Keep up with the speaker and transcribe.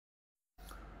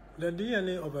The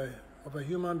DNA of a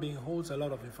human being holds a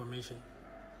lot of information.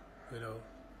 You know,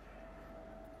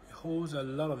 it holds a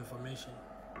lot of information.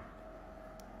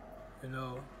 You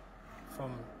know,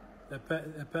 from the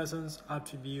person's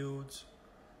attributes,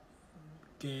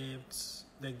 gifts,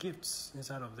 the gifts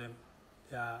inside of them,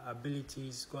 their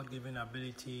abilities, God-given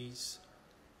abilities,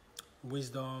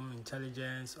 wisdom,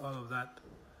 intelligence, all of that.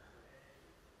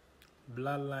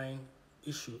 Bloodline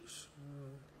issues,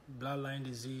 bloodline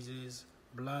diseases,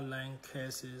 bloodline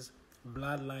curses,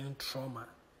 bloodline trauma.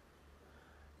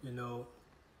 You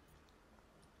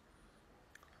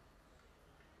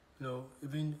know,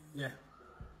 even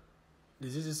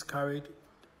diseases carried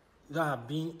that have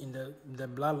been in the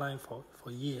bloodline for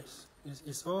years.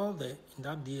 It's all there in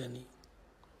that DNA.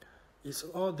 It's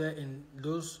all there in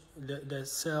those the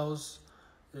cells,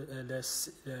 the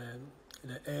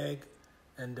egg,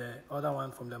 and the other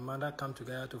one from the mother come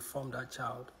together to form that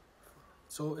child.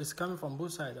 So it's coming from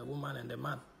both sides, the woman and the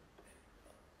man.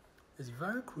 It's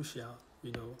very crucial,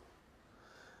 you know.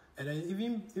 And then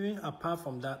even apart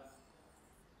from that,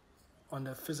 on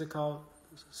the physical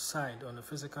side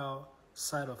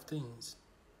of things,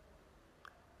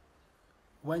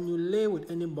 when you lay with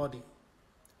anybody,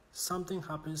 something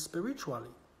happens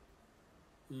spiritually.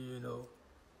 You know,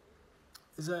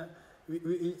 it's a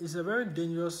very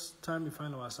dangerous time we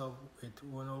find ourselves with.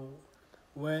 You know,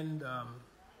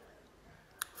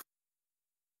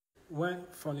 when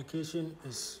fornication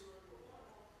is,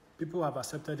 people have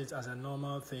accepted it as a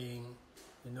normal thing.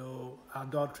 You know,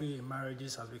 adultery in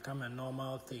marriages has become a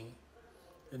normal thing.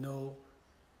 You know,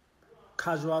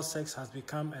 casual sex has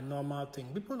become a normal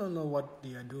thing. People don't know what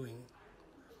they are doing.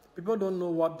 People don't know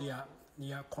what they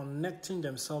are connecting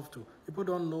themselves to. People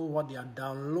don't know what they are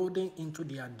downloading into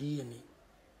their DNA.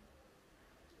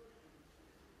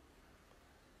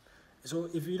 So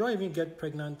if you don't even get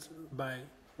pregnant by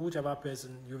whichever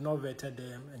person, you've not vetted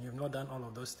them and you've not done all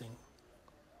of those things,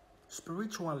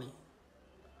 spiritually,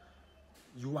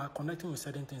 you are connecting with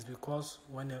certain things, because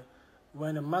when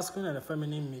a masculine and a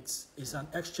feminine meets, it's an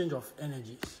exchange of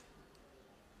energies.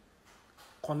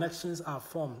 Connections are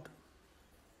formed.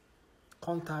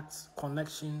 Contacts,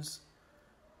 connections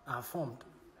are formed.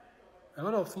 A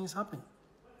lot of things happen.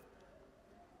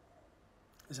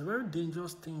 It's a very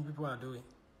dangerous thing people are doing.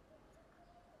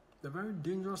 It's a very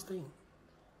dangerous thing.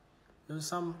 You know,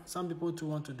 some people too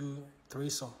want to do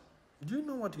threesome. Do you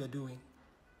know what you're doing?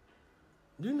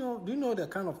 Do you know the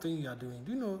kind of thing you are doing?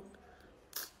 Do you know?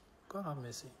 God have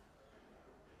mercy.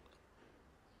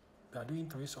 You are doing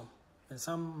threesome. And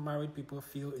some married people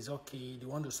feel it's okay. They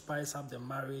want to spice up the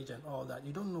marriage and all that.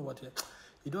 You don't know what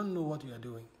you are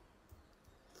doing.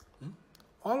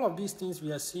 All of these things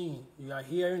we are seeing, you are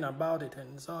hearing about it,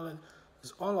 and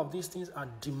all of these things are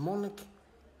demonic.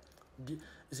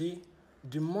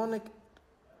 Demonic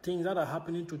things that are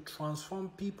happening to transform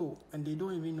people, and they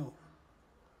don't even know.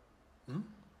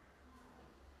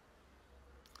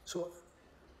 So,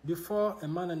 before a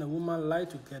man and a woman lie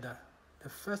together, the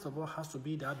first of all has to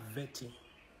be that vetting.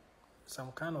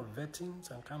 Some kind of vetting,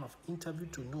 some kind of interview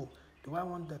to know, do I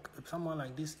want someone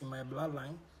like this in my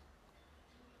bloodline?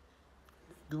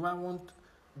 Do I want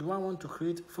to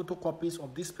create photocopies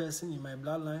of this person in my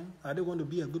bloodline? Are they going to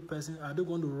be a good person? Are they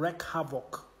going to wreak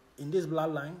havoc in this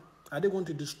bloodline? Are they going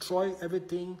to destroy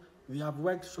everything we have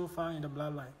worked so far in the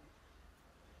bloodline?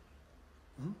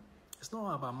 It's not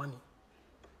all about money.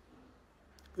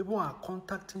 People are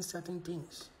contacting certain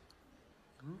things.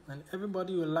 And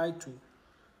everybody you lie to,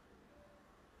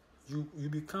 you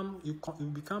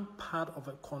become part of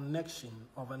a connection,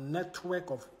 of a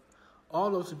network of all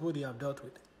those people they have dealt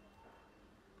with.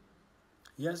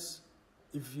 Yes,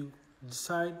 if you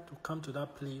decide to come to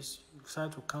that place, you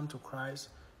decide to come to Christ,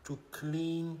 to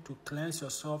cleanse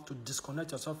yourself, to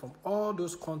disconnect yourself from all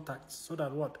those contacts, so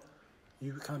that what?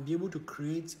 You can be able to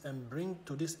create and bring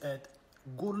to this earth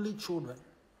godly children.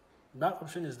 That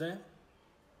option is there.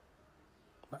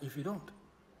 But if you don't,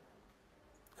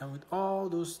 and with all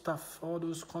those stuff, all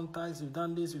those contacts, you've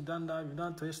done this, you've done that, you've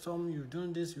done threesome, you've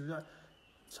done this, you've done...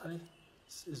 Sorry,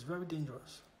 it's very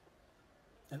dangerous.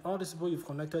 And all these people you've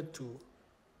connected to,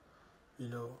 you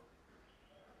know,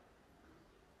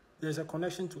 there's a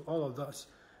connection to all of those.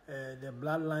 The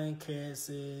bloodline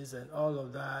cases and all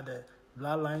of that, the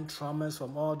bloodline traumas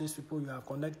from all these people you are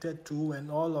connected to,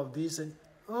 and all of this. And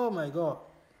oh my God.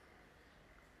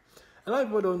 A lot of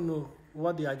people don't know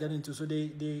what they are getting into, so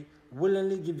they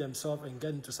willingly give themselves and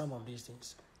get into some of these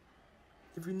things.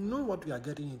 If you know what you are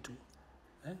getting into,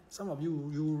 some of you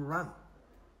will run.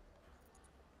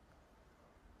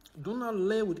 Do not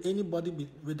lay with anybody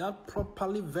without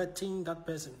properly vetting that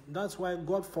person. That's why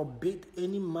God forbade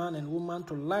any man and woman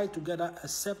to lie together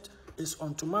except it's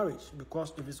unto marriage.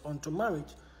 Because if it's unto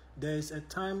marriage, there is a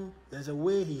time, there's a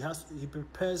way he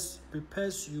prepares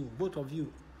you, both of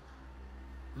you.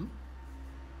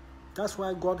 That's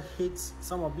why God hates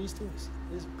some of these things.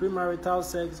 It's premarital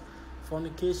sex,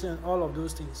 fornication, all of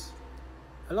those things.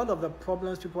 A lot of the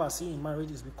problems people are seeing in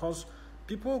marriage is because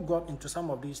people got into some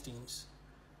of these things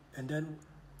and then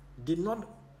did not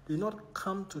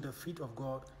come to the feet of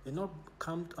God, did not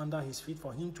come under his feet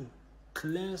for him to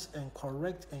cleanse and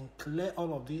correct and clear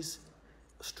all of these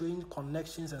strange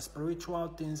connections and spiritual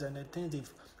things and the things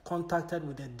they've contacted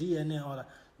with their DNA and all that.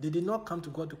 They did not come to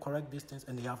God to correct these things,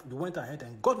 and they went ahead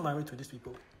and got married to these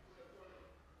people.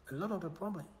 A lot of the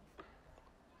problem.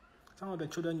 Some of the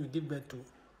children you give birth to,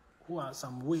 who are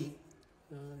some way,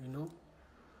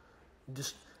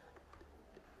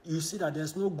 you see that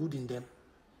there's no good in them.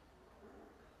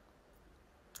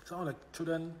 Some of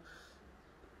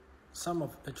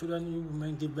the children you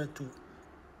women give birth to,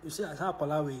 you see,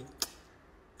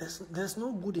 there's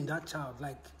no good in that child.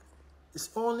 Like, it's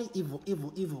only evil.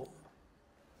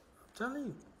 I'm telling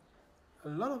you, a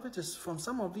lot of it is from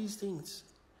some of these things.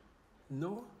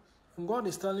 No, God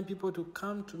is telling people to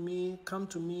come to me.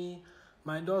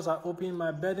 My doors are open.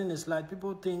 My burden is light.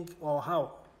 People think, or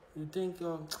how? You think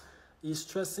he's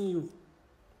stressing you.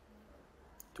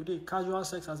 Today, casual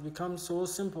sex has become so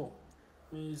simple.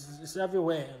 It's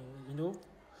everywhere,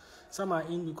 Some are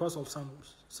in because of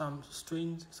some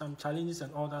strange, some challenges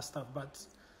and all that stuff. But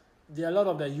there are a lot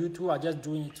of the youth who are just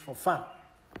doing it for fun,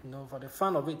 for the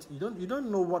fun of it. You don't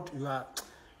know what you are,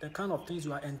 the kind of things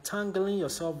you are entangling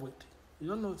yourself with. You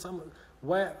don't know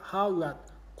how you are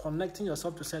connecting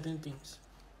yourself to certain things,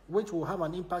 which will have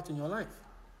an impact in your life.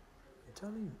 I'm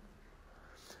telling you.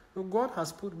 So God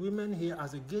has put women here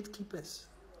as the gatekeepers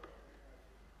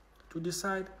to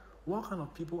decide what kind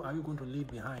of people are we going to leave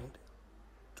behind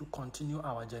to continue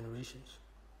our generations.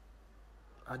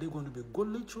 Are they going to be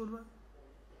godly children?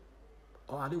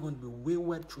 Or are they going to be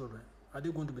wayward children? Are they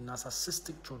going to be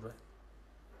narcissistic children?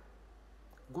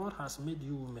 God has made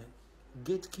you women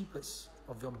gatekeepers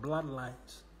of your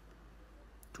bloodlines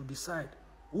to decide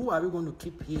who are we going to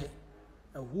keep here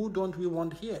and who don't we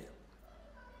want here.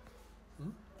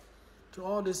 To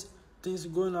all these things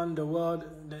going on in the world,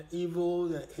 the evil,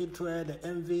 the hatred, the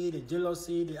envy, the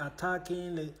jealousy, the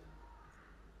attacking, the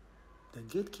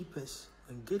gatekeepers.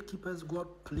 And gatekeepers God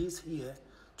placed here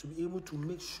to be able to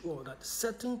make sure that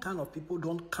certain kind of people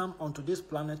don't come onto this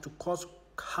planet to cause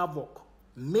havoc,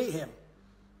 mayhem.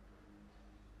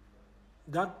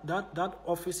 That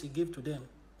office he gave to them,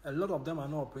 a lot of them are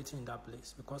not operating in that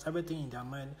place because everything in their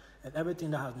mind and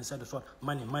everything that has been said is what?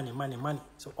 Money.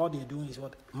 So all they're doing is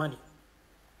what? Money.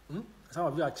 Some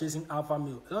of you are chasing alpha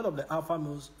male. A lot of the alpha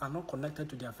males are not connected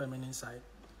to their feminine side.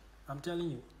 I'm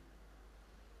telling you.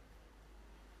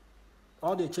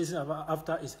 All they're chasing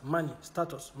after is money,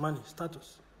 status.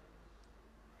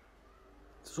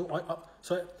 So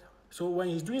when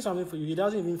he's doing something for you, he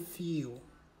doesn't even feel,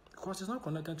 because he's not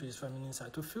connected to his feminine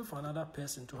side. To feel for another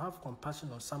person, to have compassion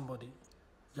on somebody,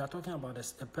 you are talking about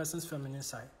a person's feminine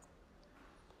side.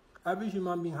 Every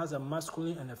human being has a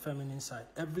masculine and a feminine side.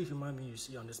 Every human being you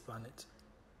see on this planet.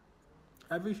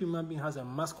 Every human being has a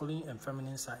masculine and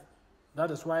feminine side. That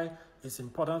is why it's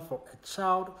important for a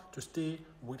child to stay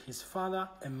with his father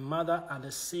and mother at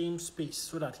the same space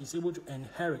so that he's able to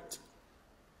inherit.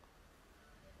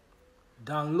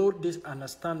 Download this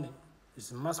understanding.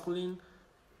 His masculine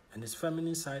and his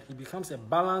feminine side, he becomes a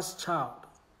balanced child.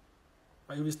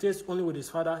 But if he stays only with his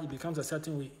father, he becomes a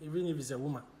certain way, even if he's a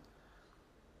woman.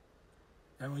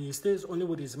 And when he stays only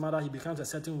with his mother, he becomes a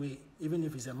certain way, even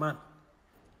if he's a man.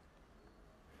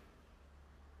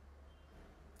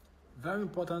 Very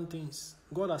important things.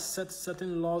 God has set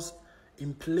certain laws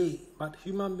in play, but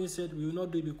human beings said we will not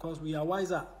do it because we are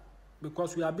wiser,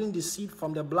 because we are being deceived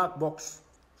from the black box,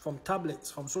 from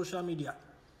tablets, from social media.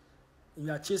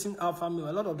 We are chasing alpha male.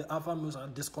 A lot of the alpha males are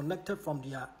disconnected from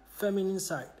their feminine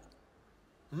side.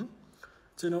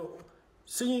 So,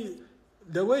 seeing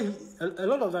the way a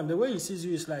lot of them, the way he sees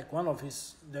you is like one of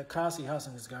the cars he has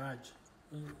in his garage.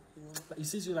 He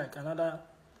sees you like another.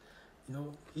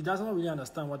 He does not really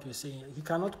understand what you're saying. He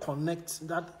cannot connect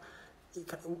that.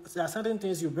 There are certain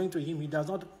things you bring to him.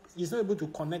 He's not able to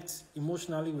connect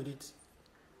emotionally with it.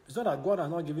 It's not that God has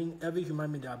not given every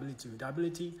human being the ability. The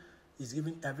ability is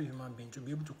given every human being to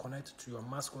be able to connect to your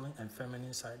masculine and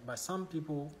feminine side. But some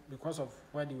people, because of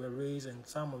where they were raised and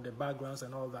some of the backgrounds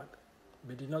and all that,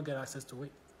 they did not get access to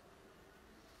it.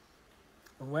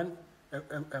 And when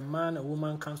a man, a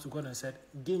woman comes to God and said,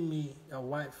 give me a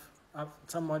wife,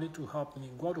 somebody to help me,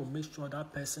 God will make sure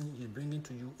that person he's bringing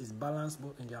to you is balanced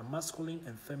both in their masculine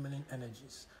and feminine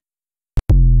energies.